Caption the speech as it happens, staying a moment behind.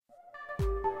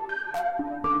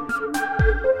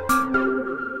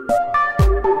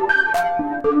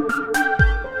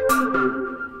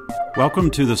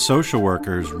Welcome to the Social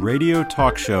Workers radio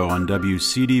talk show on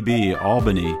WCDB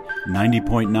Albany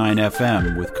 90.9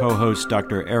 FM with co-hosts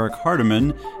Dr. Eric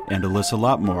Hardiman and Alyssa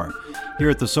Lotmore.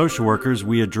 Here at the Social Workers,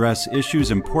 we address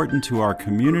issues important to our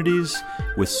communities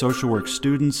with social work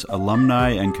students, alumni,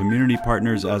 and community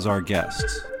partners as our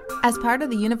guests. As part of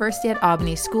the University at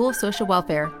Albany School of Social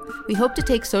Welfare, we hope to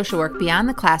take social work beyond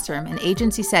the classroom and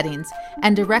agency settings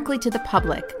and directly to the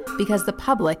public, because the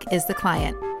public is the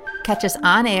client. Catch us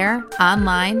on air,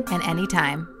 online, and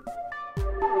anytime.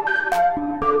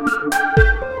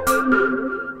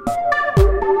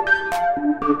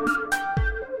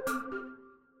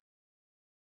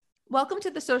 Welcome to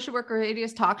the Social Worker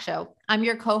Radio's talk show. I'm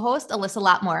your co-host, Alyssa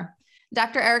Lotmore.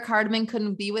 Dr. Eric Hardiman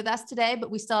couldn't be with us today, but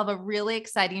we still have a really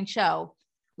exciting show.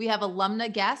 We have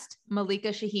alumna guest, Malikah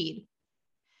Shaheed.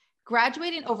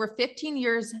 Graduating over 15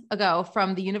 years ago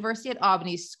from the University at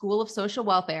Albany's School of Social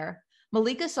Welfare,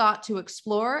 Malikah sought to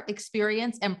explore,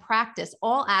 experience, and practice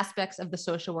all aspects of the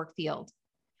social work field.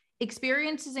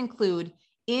 Experiences include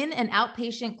in- and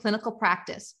outpatient clinical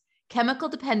practice, chemical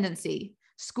dependency,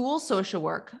 school social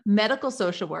work, medical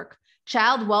social work,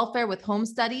 child welfare with home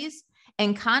studies,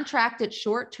 and contracted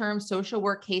short-term social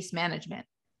work case management,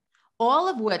 all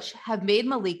of which have made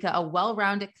Malikah a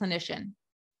well-rounded clinician.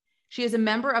 She is a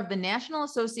member of the National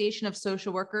Association of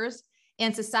Social Workers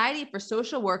and Society for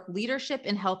Social Work Leadership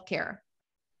in Healthcare.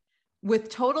 With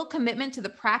total commitment to the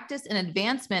practice and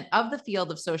advancement of the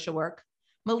field of social work,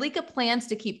 Malikah plans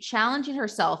to keep challenging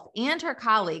herself and her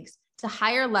colleagues to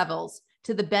higher levels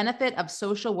to the benefit of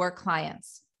social work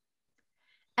clients.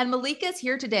 And Malikah is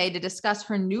here today to discuss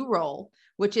her new role,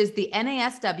 which is the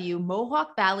NASW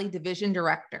Mohawk Valley Division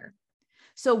Director.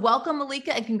 So welcome,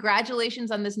 Malikah, and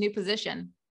congratulations on this new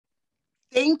position.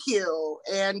 Thank you,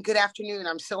 and good afternoon.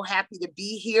 I'm so happy to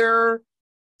be here,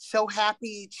 so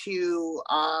happy to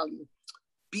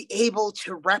be able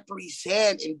to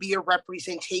represent and be a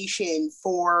representation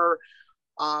for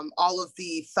all of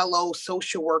the fellow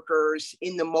social workers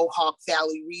in the Mohawk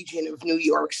Valley region of New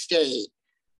York State.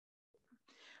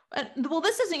 Well,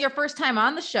 this isn't your first time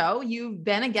on the show. You've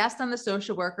been a guest on the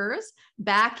Social Workers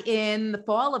back in the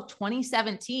fall of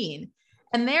 2017.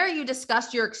 And there you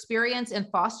discussed your experience in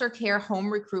foster care home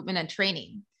recruitment and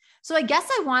training. So I guess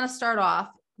I want to start off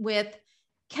with,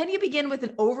 can you begin with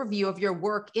an overview of your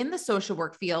work in the social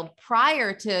work field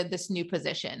prior to this new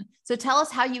position? So tell us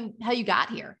how you got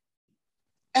here.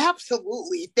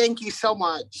 Absolutely. Thank you so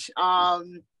much.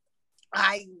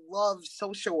 I love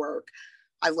social work.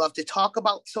 I love to talk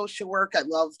about social work. I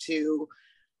love to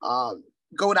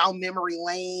go down memory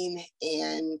lane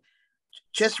and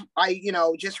just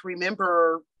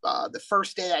remember the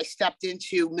first day I stepped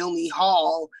into Milne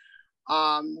Hall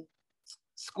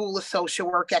School of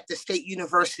Social Work at the State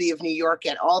University of New York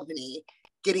at Albany,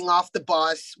 getting off the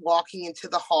bus, walking into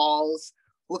the halls,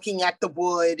 looking at the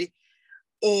wood,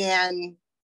 and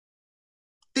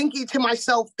thinking to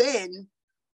myself then,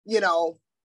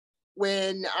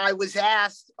 when I was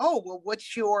asked, oh, well,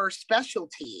 what's your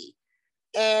specialty?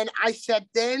 And I said,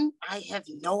 then I have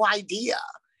no idea.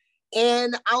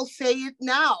 And I'll say it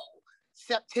now,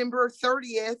 September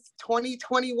 30th,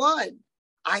 2021.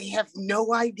 I have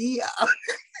no idea.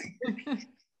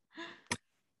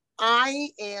 I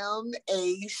am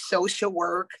a social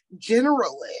work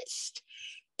generalist,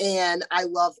 and I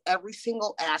love every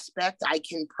single aspect. I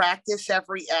can practice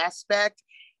every aspect,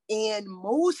 and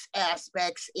most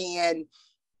aspects and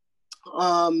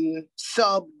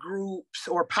subgroups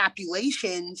or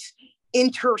populations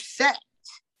intersect.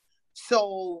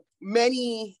 So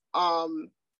many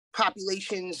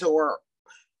populations or,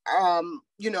 are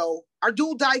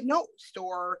dual diagnosed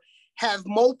or have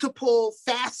multiple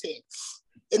facets,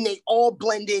 and they all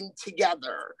blend in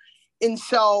together. And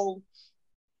so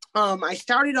I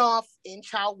started off in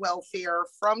child welfare,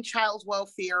 from child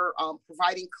welfare,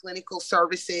 providing clinical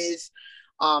services,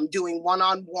 doing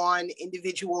one-on-one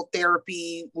individual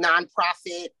therapy,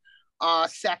 nonprofit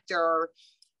sector,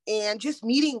 and just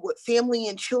meeting with family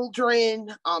and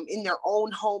children in their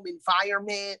own home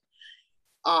environment.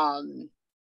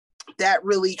 That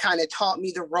really kind of taught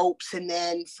me the ropes. And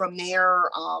then from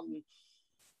there,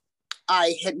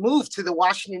 I had moved to the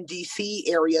Washington, D.C.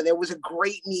 area. There was a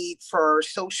great need for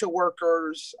social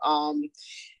workers. And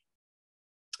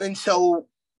so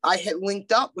I had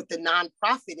linked up with the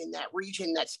nonprofit in that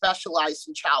region that specialized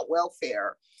in child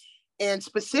welfare. And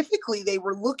specifically, they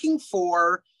were looking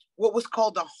for what was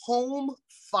called a home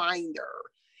finder.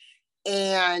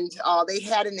 And they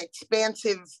had an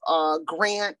expansive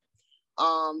grant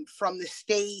from the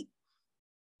state,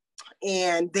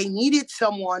 and they needed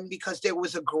someone because there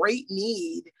was a great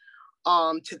need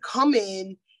to come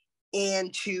in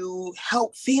and to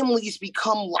help families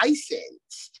become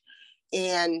licensed.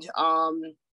 And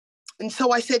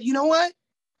so I said, you know what?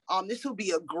 This will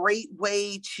be a great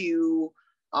way to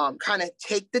kind of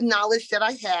take the knowledge that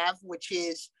I have, which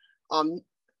is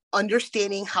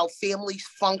understanding how families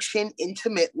function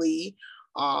intimately.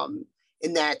 And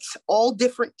that's all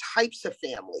different types of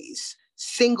families,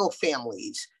 single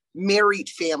families, married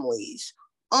families,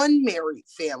 unmarried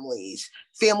families,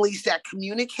 families that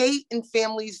communicate and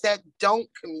families that don't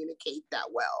communicate that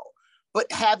well.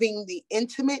 But having the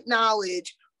intimate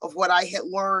knowledge of what I had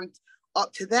learned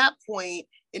up to that point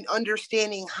and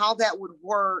understanding how that would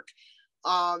work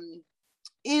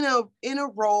in a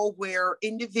role where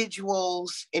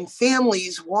individuals and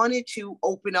families wanted to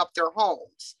open up their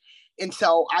homes. And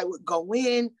so I would go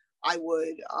in, I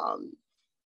would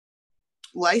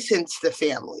license the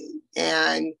family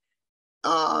and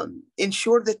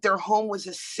ensure that their home was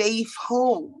a safe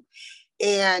home.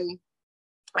 And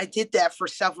I did that for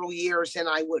several years, and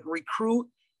I would recruit,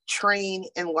 train,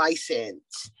 and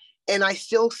license. And I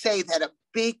still say that a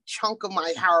big chunk of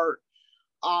my heart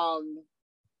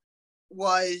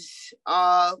was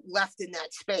left in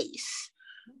that space.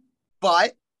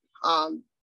 But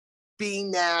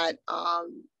being that,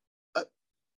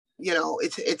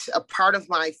 it's a part of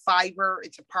my fiber,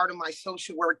 it's a part of my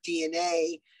social work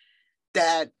DNA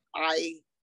that I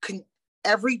can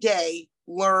every day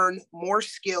learn more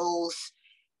skills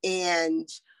and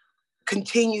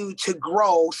continue to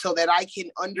grow so that I can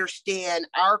understand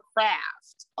our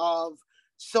craft of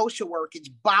social work. It's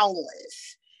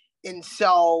boundless. And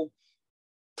so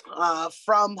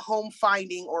from home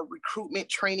finding or recruitment,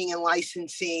 training, and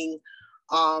licensing,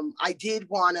 I did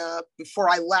want to, before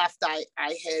I left, I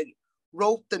had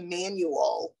wrote the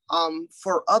manual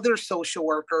for other social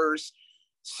workers.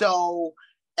 So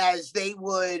as they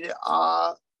would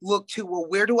look to, well,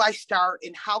 where do I start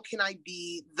and how can I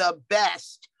be the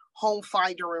best home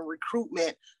finder and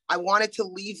recruitment, I wanted to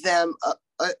leave them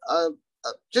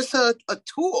just a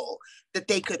tool that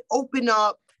they could open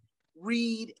up,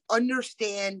 read,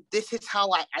 understand, this is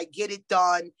how I get it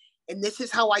done. And this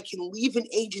is how I can leave an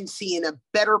agency in a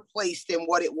better place than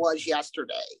what it was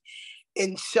yesterday.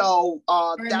 And so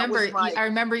I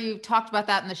remember you talked about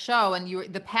that in the show,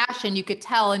 and the passion you could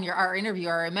tell in our interview.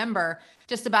 I remember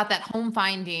just about that home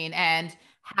finding and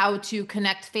how to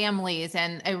connect families.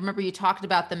 And I remember you talked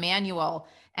about the manual,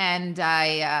 and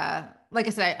I, like I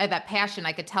said, I that passion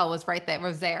I could tell was right there,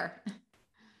 was there.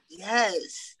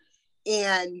 Yes.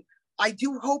 And I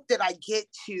do hope that I get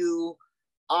to,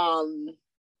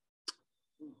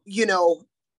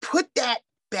 put that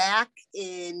back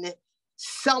in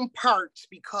some parts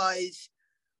because,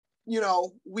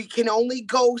 we can only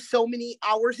go so many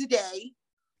hours a day.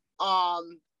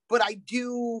 But I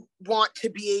do want to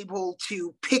be able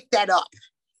to pick that up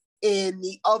in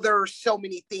the other so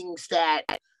many things that,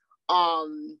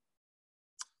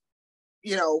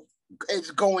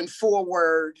 is going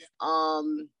forward.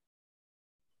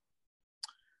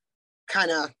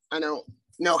 Kind of, I don't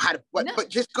know how to, but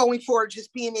just going forward,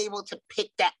 just being able to pick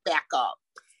that back up.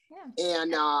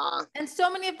 Yeah. And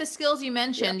so many of the skills you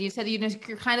mentioned, you said,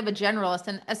 you're kind of a generalist.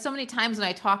 And as so many times when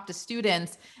I talk to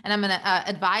students, and I'm an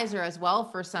advisor as well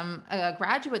for some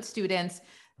graduate students,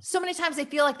 so many times they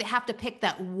feel like they have to pick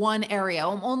that one area.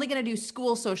 I'm only going to do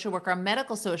school social work or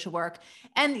medical social work.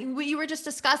 And you were just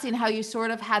discussing how you sort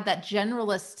of had that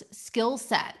generalist skill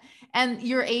set, and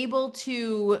you're able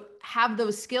to have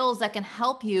those skills that can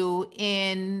help you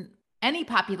in any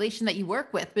population that you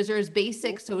work with, because there's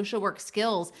basic social work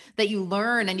skills that you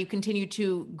learn and you continue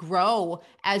to grow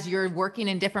as you're working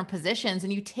in different positions,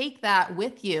 and you take that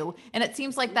with you. And it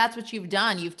seems like that's what you've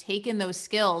done. You've taken those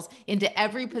skills into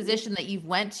every position that you've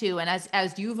went to. And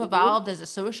as you've evolved as a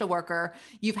social worker,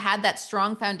 you've had that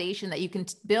strong foundation that you can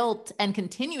build and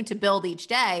continue to build each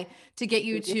day to get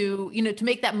you to, to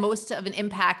make that most of an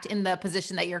impact in the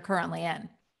position that you're currently in.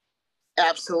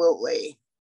 Absolutely.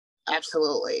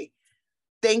 Absolutely.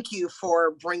 Thank you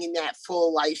for bringing that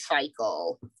full life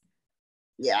cycle.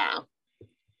 Yeah.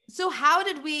 So how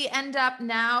did we end up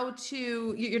now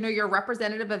to, you're a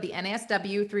representative of the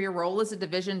NASW through your role as a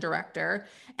division director.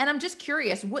 And I'm just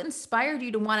curious, what inspired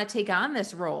you to want to take on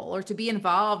this role or to be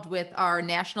involved with our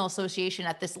national association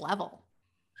at this level?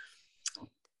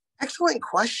 Excellent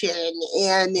question.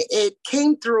 And it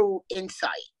came through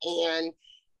insight. And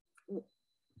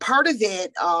part of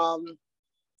it,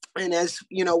 and as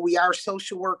we are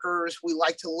social workers, we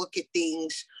like to look at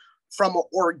things from an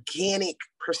organic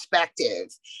perspective.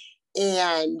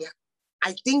 And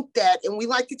I think that, and we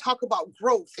like to talk about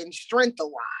growth and strength a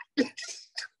lot.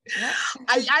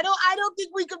 I don't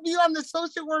think we could be on the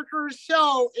social workers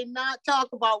show and not talk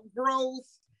about growth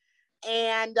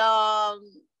and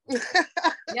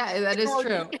yeah, that is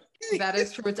true. That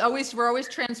is true. We're always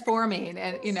transforming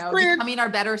and, becoming our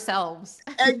better selves.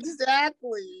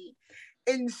 Exactly.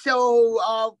 And so,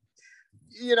 I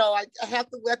have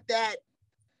to let that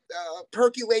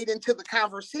percolate into the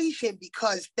conversation,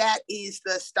 because that is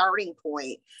the starting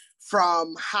point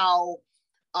from how,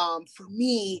 for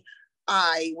me,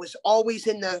 I was always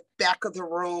in the back of the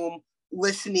room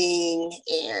listening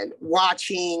and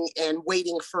watching and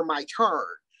waiting for my turn.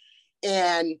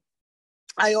 And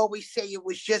I always say it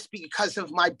was just because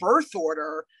of my birth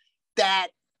order that,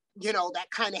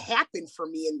 that kind of happened for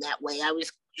me in that way. I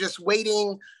was just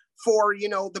waiting for,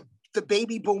 the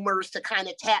baby boomers to kind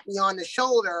of tap me on the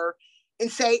shoulder and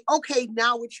say, okay,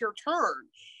 now it's your turn.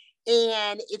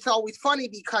 And it's always funny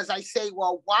because I say,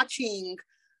 well, watching,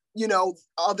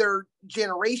 other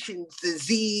generations, the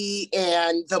Z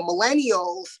and the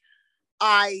millennials,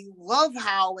 I love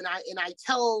how, and I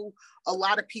tell a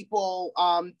lot of people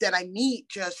that I meet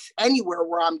just anywhere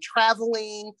where I'm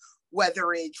traveling,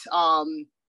 whether it's,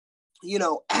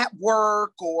 at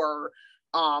work or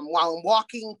while I'm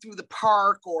walking through the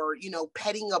park or,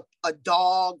 petting a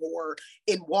dog or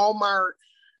in Walmart,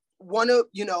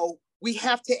 we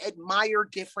have to admire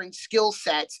different skill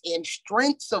sets and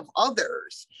strengths of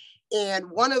others. And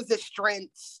one of the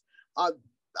strengths,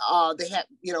 they have,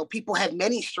 people have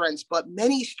many strengths, but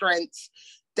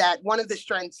one of the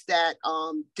strengths that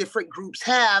different groups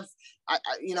have,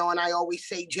 and I always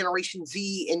say Generation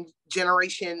Z and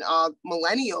Generation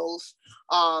Millennials,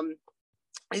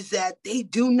 is that they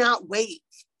do not wait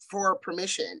for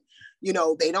permission.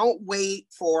 They don't wait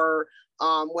for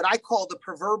what I call the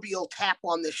proverbial tap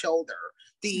on the shoulder.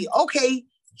 Okay,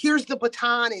 here's the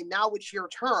baton and now it's your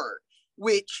turn,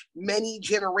 which many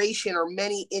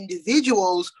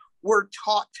individuals were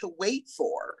taught to wait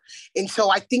for. And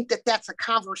so I think that that's a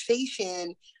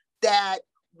conversation that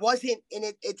wasn't in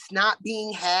it. It's not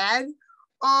being had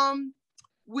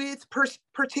with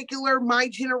particular my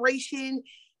generation.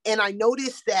 And I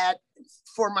noticed that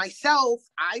for myself,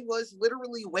 I was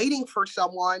literally waiting for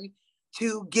someone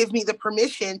to give me the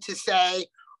permission to say,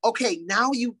 okay,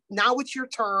 now it's your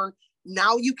turn.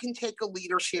 Now you can take a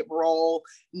leadership role.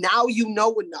 Now you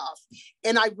know enough.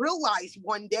 And I realized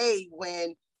one day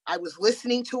when I was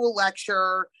listening to a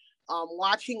lecture,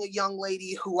 watching a young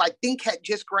lady who I think had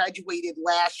just graduated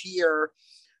last year,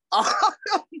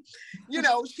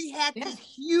 she had this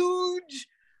huge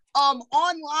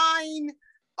online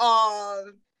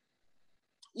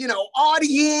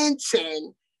audience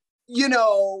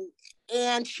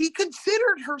and she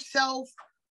considered herself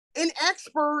an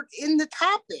expert in the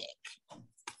topic.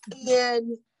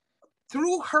 And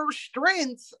through her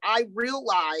strengths, I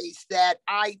realized that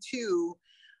I too,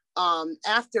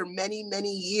 after many,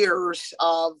 many years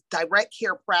of direct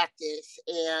care practice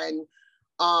and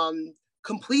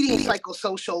completing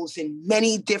psychosocials in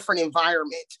many different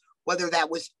environments, whether that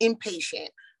was inpatient,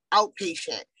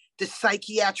 outpatient, the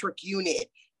psychiatric unit,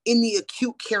 in the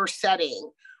acute care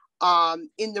setting,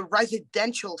 in the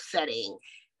residential setting,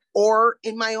 or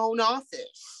in my own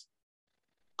office.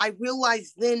 I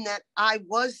realized then that I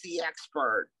was the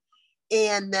expert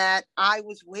and that I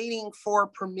was waiting for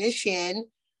permission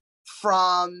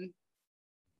from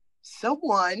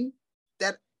someone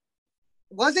that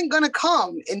wasn't going to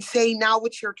come and say, now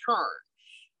it's your turn.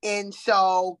 And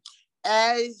so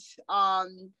as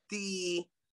the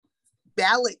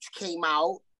ballots came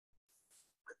out,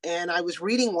 and I was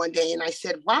reading one day and I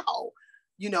said, wow,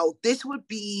 this would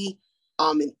be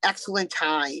an excellent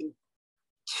time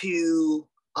to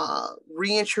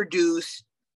reintroduce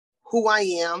who I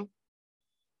am,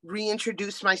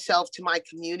 reintroduce myself to my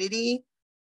community,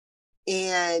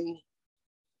 and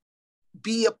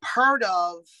be a part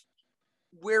of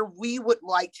where we would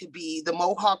like to be, the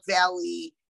Mohawk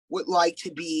Valley would like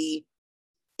to be,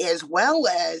 as well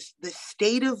as the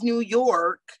state of New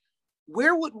York.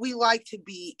 Where would we like to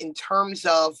be in terms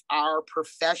of our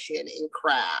profession and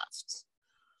craft?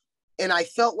 And I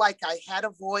felt like I had a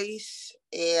voice,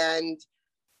 and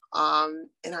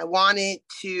I wanted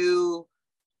to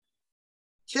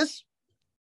just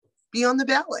be on the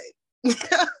ballot. No,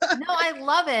 I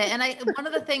love it. And one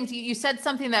of the things you said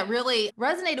something that really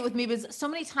resonated with me was so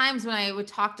many times when I would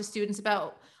talk to students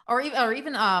about, or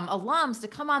even alums to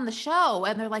come on the show,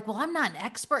 and they're like, well, I'm not an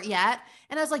expert yet.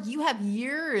 And I was like, you have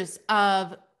years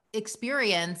of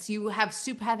experience. You have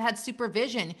had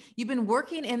supervision. You've been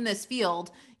working in this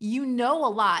field. You know a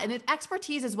lot. And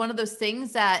expertise is one of those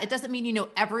things that it doesn't mean you know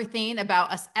everything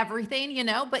about everything,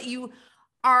 but you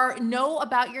know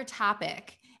about your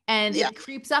topic. And it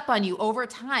creeps up on you over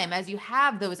time as you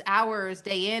have those hours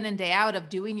day in and day out of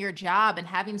doing your job and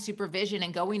having supervision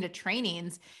and going to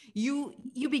trainings. You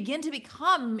begin to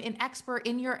become an expert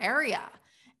in your area.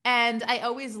 And I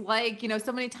always like,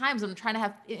 so many times I'm trying to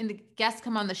have guests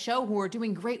come on the show who are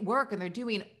doing great work and they're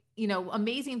doing,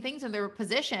 amazing things in their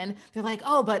position. They're like,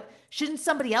 oh, but shouldn't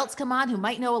somebody else come on who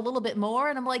might know a little bit more?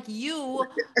 And I'm like, you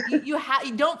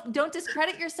don't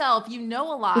discredit yourself. You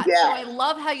know a lot. Yeah. So I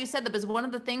love how you said that, because one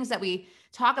of the things that we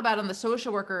talk about on the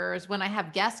social workers when I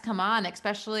have guests come on,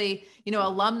 especially,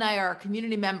 alumni or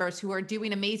community members who are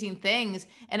doing amazing things.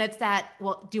 And it's that,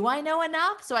 well, do I know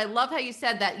enough? So I love how you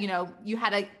said that, you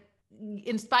had to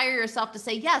inspire yourself to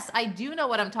say, yes, I do know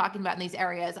what I'm talking about in these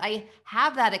areas. I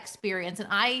have that experience and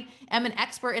I am an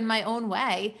expert in my own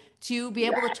way to be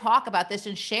able to talk about this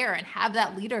and share and have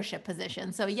that leadership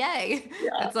position. So yay,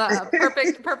 that's a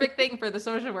perfect thing for the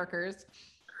social workers.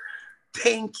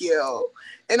 Thank you.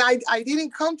 And I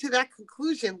didn't come to that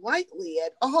conclusion lightly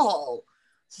at all.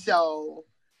 So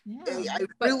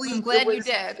I'm glad you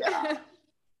did.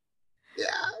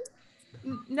 Yeah.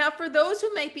 Now, for those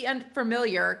who might be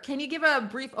unfamiliar, can you give a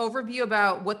brief overview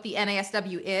about what the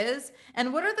NASW is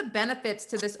and what are the benefits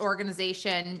to this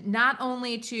organization, not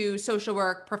only to social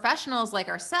work professionals like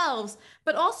ourselves,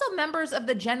 but also members of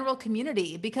the general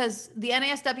community? Because the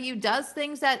NASW does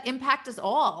things that impact us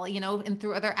all, and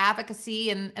through other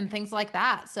advocacy and things like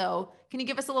that. So can you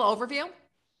give us a little overview?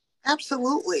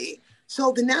 Absolutely.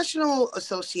 So the National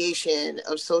Association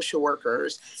of Social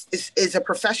Workers is a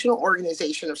professional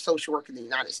organization of social work in the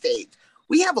United States.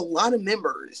 We have a lot of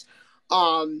members.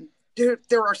 There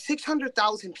are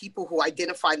 600,000 people who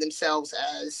identify themselves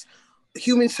as a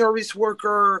human service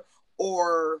worker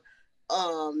or,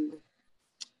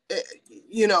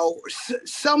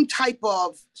 some type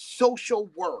of social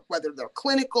work, whether they're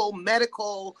clinical,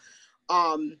 medical.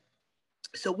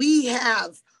 So we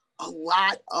have a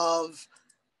lot of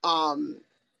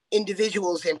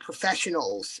individuals and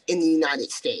professionals in the United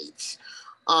States.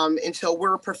 And so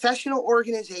we're a professional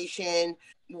organization.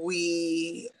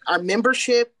 We are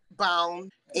membership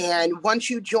bound. And once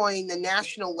you join the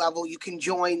national level, you can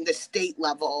join the state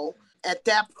level. At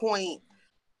that point,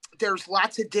 there's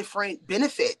lots of different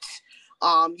benefits.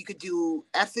 You could do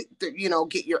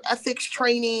get your ethics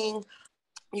training.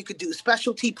 You could do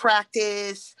specialty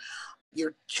practice,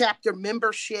 your chapter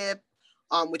membership,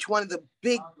 which one of the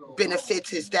big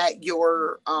benefits is that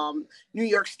your New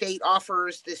York State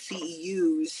offers the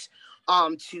CEUs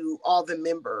to all the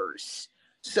members.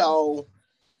 So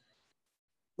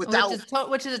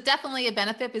which is definitely a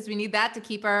benefit, because we need that to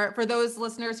keep for those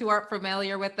listeners who aren't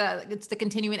familiar with it's the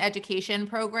continuing education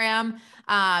program.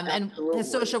 And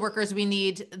as social workers, we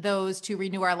need those to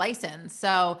renew our license.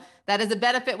 So that is a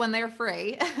benefit when they're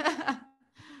free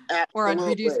or on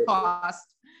reduced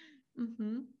cost.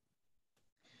 Mm-hmm.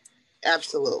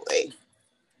 Absolutely.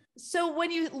 So when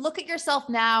you look at yourself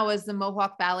now as the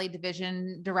Mohawk Valley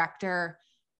Division Director,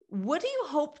 what do you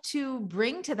hope to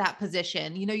bring to that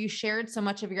position? You shared so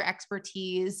much of your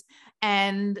expertise,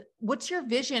 and what's your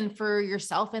vision for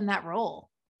yourself in that role?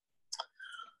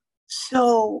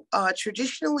 So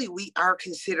traditionally, we are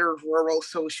considered rural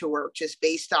social work just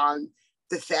based on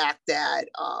the fact that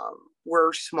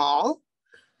we're small,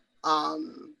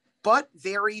 but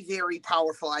very, very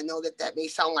powerful. I know that may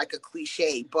sound like a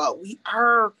cliche, but we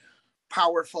are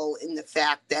powerful in the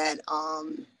fact that,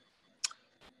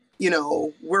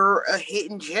 we're a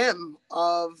hidden gem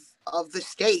of the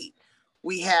state.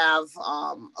 We have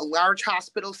a large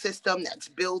hospital system that's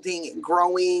building and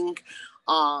growing.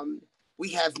 We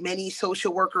have many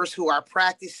social workers who are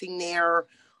practicing there.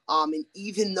 And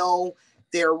even though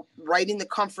they're right in the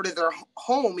comfort of their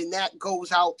home, and that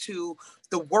goes out to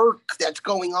the work that's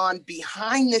going on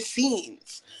behind the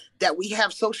scenes, that we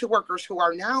have social workers who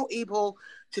are now able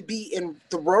to be in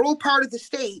the rural part of the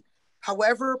state,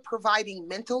 however, providing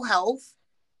mental health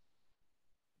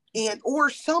and or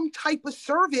some type of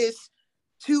service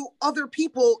to other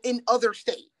people in other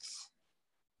states.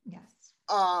 Yes.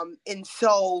 And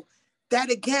so that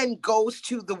again goes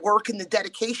to the work and the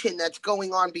dedication that's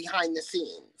going on behind the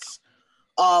scenes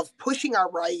of pushing our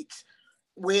rights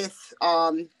with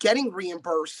getting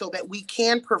reimbursed so that we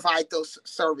can provide those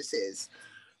services,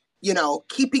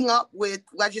 keeping up with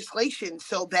legislation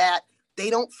so that they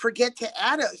don't forget to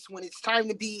add us when it's time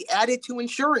to be added to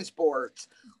insurance boards.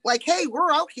 Like, hey,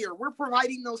 we're out here, we're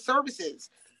providing those services.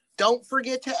 Don't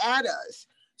forget to add us.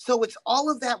 So it's all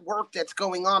of that work that's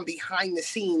going on behind the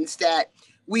scenes that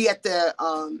we at the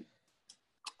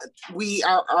we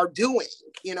are doing,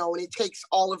 and it takes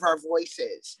all of our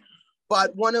voices.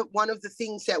 But one of the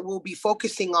things that we'll be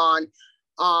focusing on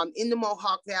in the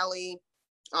Mohawk Valley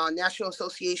National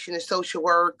Association of Social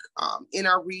Work in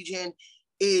our region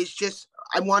is just,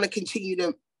 I want to continue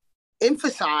to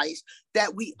emphasize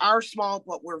that we are small,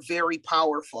 but we're very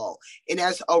powerful. And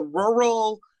as a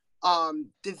rural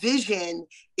division,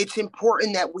 it's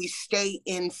important that we stay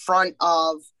in front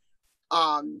of,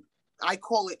 I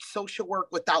call it social work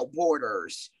without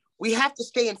borders. We have to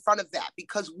stay in front of that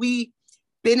because we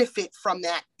benefit from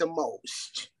that the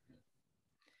most.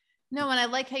 No, and I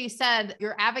like how you said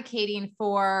you're advocating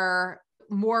for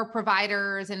more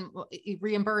providers and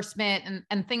reimbursement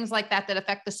and things like that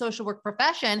affect the social work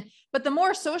profession. But the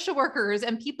more social workers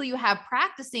and people you have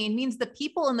practicing means the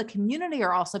people in the community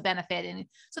are also benefiting.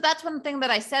 So that's one thing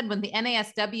that I said when the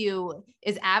NASW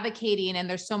is advocating and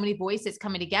there's so many voices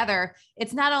coming together,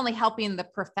 it's not only helping the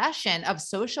profession of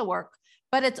social work,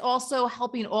 but it's also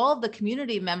helping all of the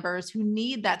community members who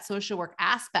need that social work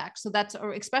aspect. So that's,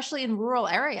 especially in rural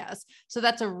areas. So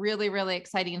that's a really, really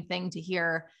exciting thing to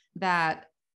hear that,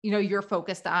 you're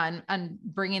focused on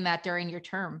bringing that during your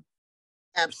term.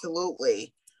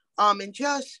 Absolutely. And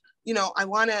just, I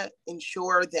want to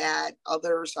ensure that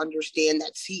others understand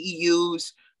that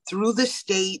CEUs through the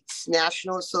state's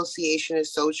National Association of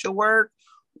Social Work,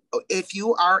 if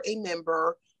you are a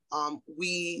member,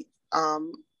 we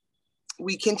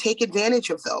can take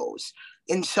advantage of those.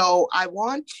 And so I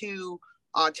want to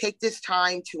take this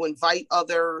time to invite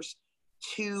others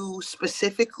to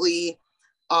specifically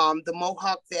the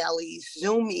Mohawk Valley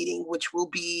Zoom meeting, which will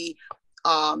be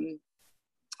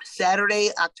Saturday,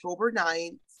 October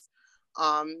 9th.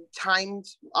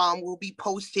 Times will be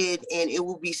posted and it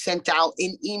will be sent out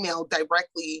in email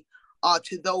directly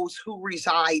to those who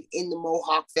reside in the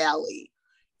Mohawk Valley.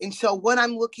 And so what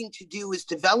I'm looking to do is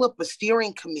develop a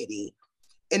steering committee,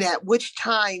 and at which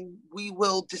time we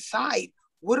will decide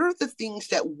what are the things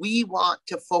that we want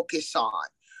to focus on.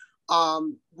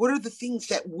 What are the things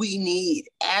that we need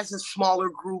as a smaller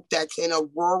group that's in a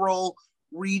rural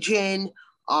region,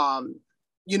 and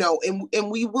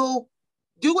we will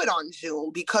do it on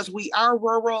Zoom because we are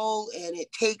rural and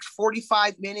it takes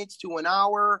 45 minutes to an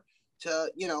hour to,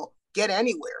 get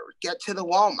anywhere, get to the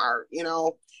Walmart,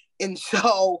 And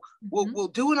so we'll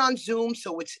do it on Zoom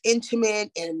so it's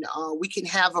intimate and we can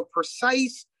have a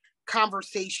precise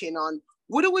conversation on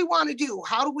what do we want to do?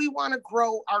 How do we want to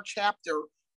grow our chapter?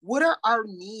 What are our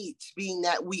needs, being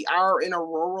that we are in a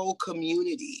rural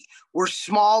community? We're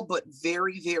small, but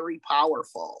very, very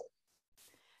powerful.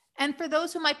 And for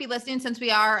those who might be listening, since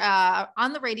we are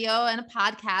on the radio and a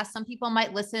podcast, some people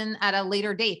might listen at a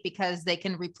later date because they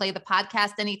can replay the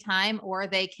podcast anytime, or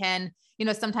they can,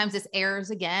 sometimes this airs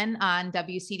again on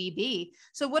WCDB.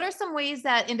 So what are some ways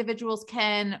that individuals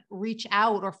can reach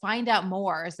out or find out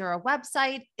more? Is there a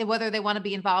website, whether they want to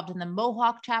be involved in the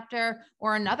Mohawk chapter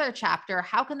or another chapter?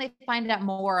 How can they find out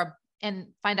more and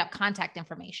find out contact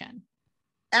information?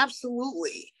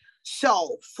 Absolutely.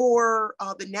 So for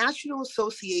the National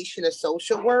Association of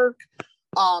Social Work,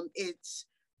 it's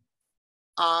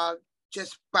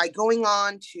just by going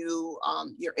on to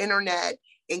your internet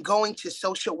and going to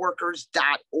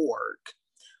socialworkers.org.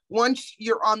 Once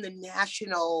you're on the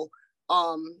national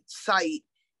site,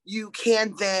 you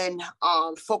can then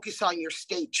focus on your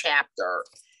state chapter.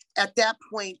 At that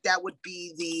point, that would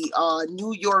be the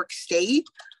New York State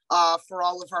for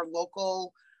all of our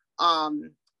local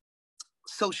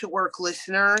social work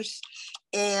listeners,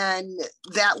 and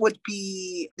that would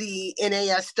be the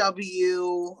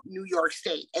NASW New York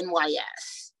State,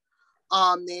 NYS.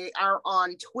 They are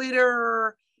on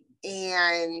Twitter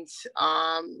and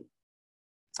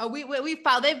we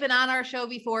found they've been on our show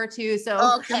before too, so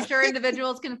okay. I'm sure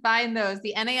individuals can find those,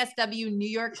 the NASW New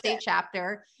York State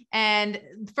chapter, and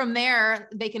from there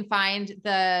they can find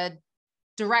the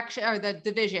direction or the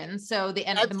divisions, so the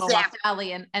Mohawk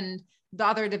Valley and the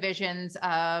other divisions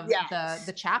of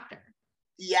the chapter.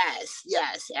 Yes,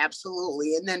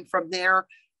 absolutely. And then from there,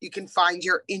 you can find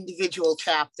your individual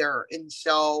chapter. And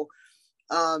so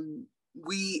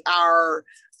we are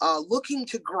looking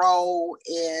to grow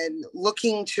and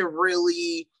looking to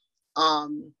really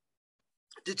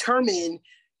determine,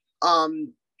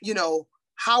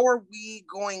 how are we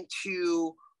going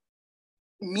to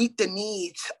meet the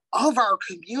needs of our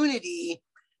community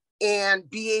and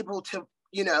be able to,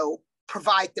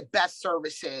 provide the best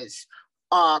services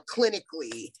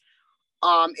clinically,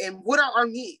 and what are our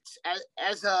needs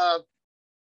as a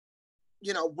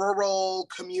rural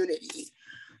community.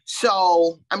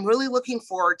 So I'm really looking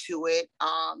forward to it.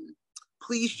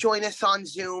 Please join us on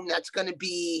Zoom. That's going to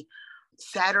be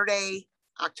Saturday,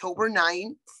 October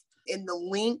 9th, and the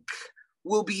link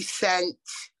will be sent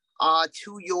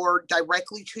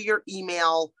directly to your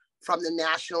email from the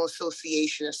National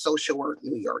Association of Social Work,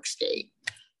 New York State.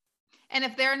 And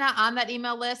if they're not on that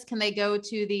email list, can they go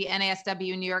to the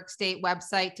NASW New York State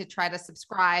website to try to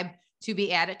subscribe to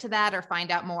be added to that or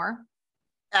find out more?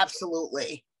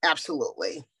 Absolutely.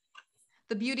 Absolutely.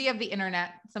 The beauty of the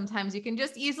internet. Sometimes you can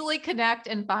just easily connect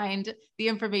and find the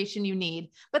information you need.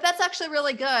 But that's actually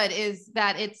really good, is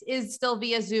that it is still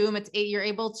via Zoom. You're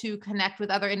able to connect with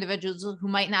other individuals who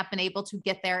might not been able to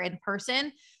get there in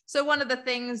person. So one of the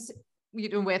things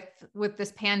with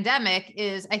this pandemic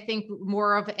is, I think,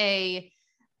 more of a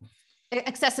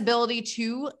accessibility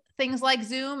to things like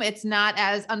Zoom. It's not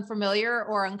as unfamiliar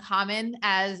or uncommon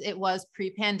as it was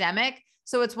pre-pandemic.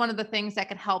 So it's one of the things that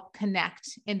can help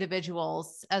connect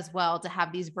individuals as well, to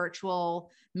have these virtual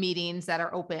meetings that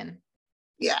are open.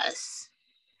 Yes.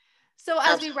 So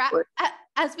as we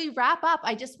wrap up,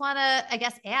 I just want to, I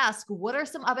guess, ask, what are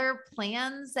some other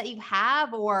plans that you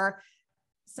have, or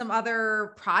some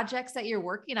other projects that you're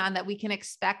working on that we can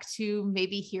expect to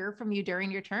maybe hear from you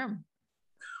during your term?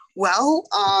 Well,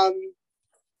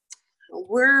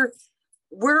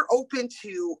 we're open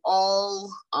to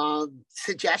all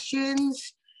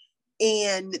suggestions,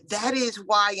 and that is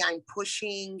why I'm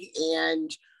pushing.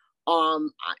 And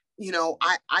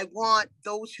I want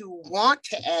those who want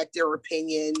to add their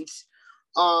opinions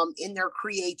in their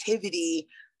creativity.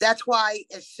 That's why,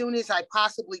 as soon as I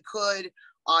possibly could,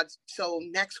 so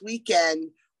next weekend,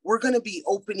 we're going to be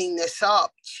opening this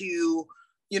up to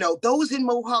those in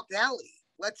Mohawk Valley.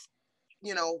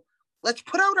 Let's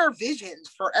put out our visions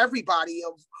for everybody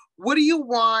of what do you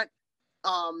want,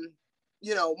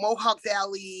 Mohawk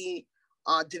Valley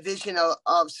Division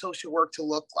of Social Work to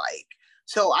look like.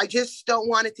 So I just don't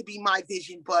want it to be my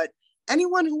vision, but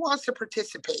anyone who wants to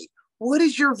participate, what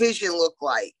does your vision look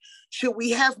like? Should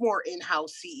we have more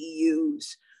in-house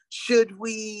CEUs? Should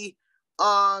we,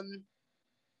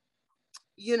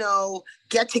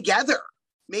 get together?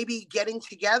 Maybe getting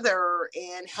together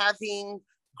and having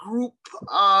group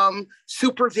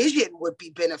supervision would be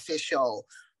beneficial.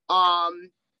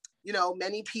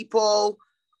 Many people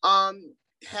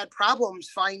had problems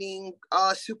finding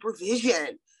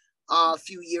supervision a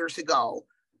few years ago.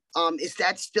 Is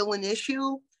that still an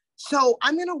issue? So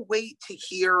I'm going to wait to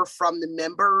hear from the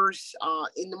members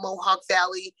in the Mohawk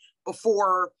Valley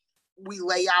before we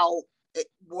lay out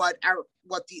what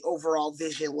the overall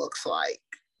vision looks like.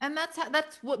 And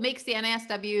that's what makes the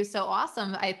NASW so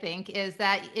awesome, I think, is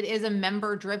that it is a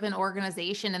member-driven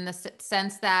organization in the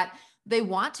sense that they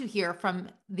want to hear from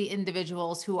the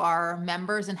individuals who are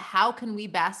members, and how can they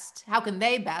best,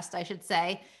 I should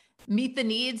say, meet the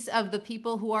needs of the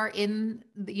people who are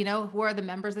who are the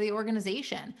members of the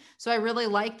organization. So I really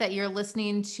like that you're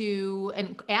listening to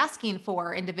and asking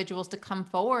for individuals to come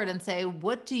forward and say,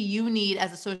 what do you need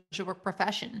as a social work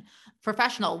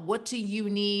professional? What do you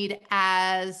need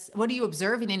what are you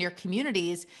observing in your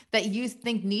communities that you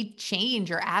think need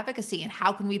change or advocacy, and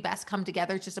how can we best come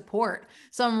together to support?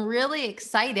 So I'm really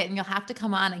excited, and you'll have to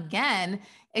come on again,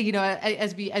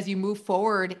 as you move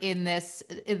forward in this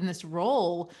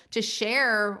role, to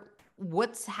share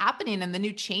what's happening and the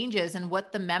new changes and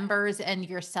what the members and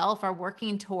yourself are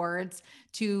working towards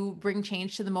to bring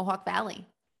change to the Mohawk Valley.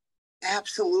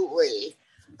 Absolutely.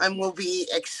 I will be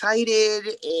excited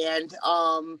and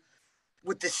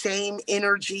with the same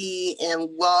energy and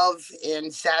love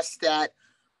and zest that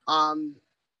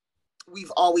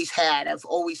I've always had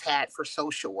for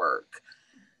social work.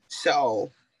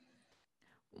 So.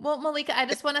 Well, Malikah, I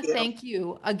just want to thank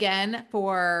you again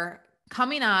for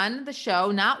coming on the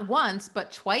show, not once,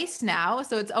 but twice now.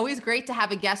 So it's always great to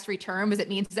have a guest return, because it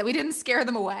means that we didn't scare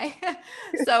them away.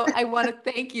 So I want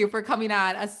to thank you for coming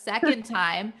on a second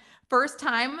time. First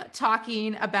time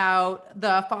talking about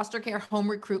the foster care home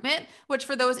recruitment, which,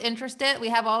 for those interested, we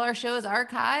have all our shows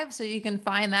archived, so you can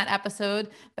find that episode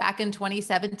back in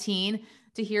 2017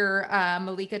 to hear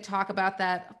Malikah talk about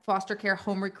that foster care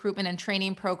home recruitment and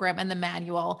training program and the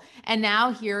manual. And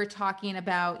now here talking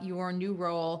about your new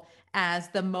role as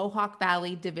the Mohawk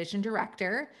Valley Division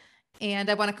Director. And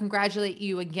I want to congratulate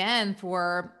you again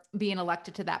for being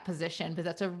elected to that position, because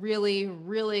that's a really,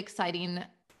 really exciting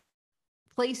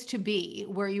place to be,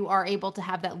 where you are able to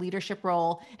have that leadership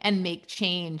role and make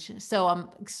change. So I'm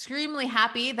extremely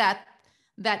happy that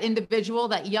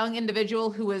young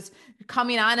individual who was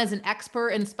coming on as an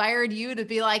expert inspired you to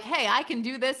be like, hey, I can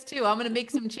do this too. I'm going to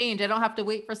make some change. I don't have to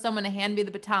wait for someone to hand me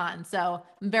the baton. So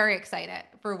I'm very excited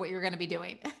for what you're going to be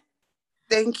doing.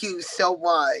 Thank you so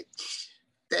much.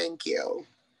 Thank you.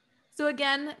 So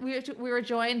again, we were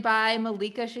joined by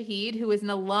Malikah Shaheed, who is an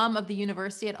alum of the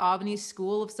University at Albany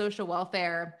School of Social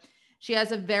Welfare. She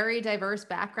has a very diverse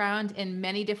background in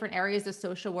many different areas of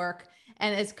social work,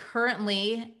 and is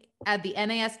currently at the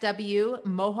NASW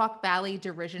Mohawk Valley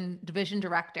Division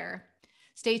Director.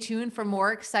 Stay tuned for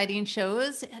more exciting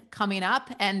shows coming up,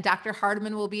 and Dr.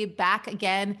 Hardiman will be back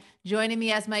again, joining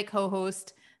me as my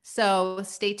co-host. So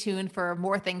stay tuned for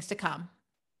more things to come.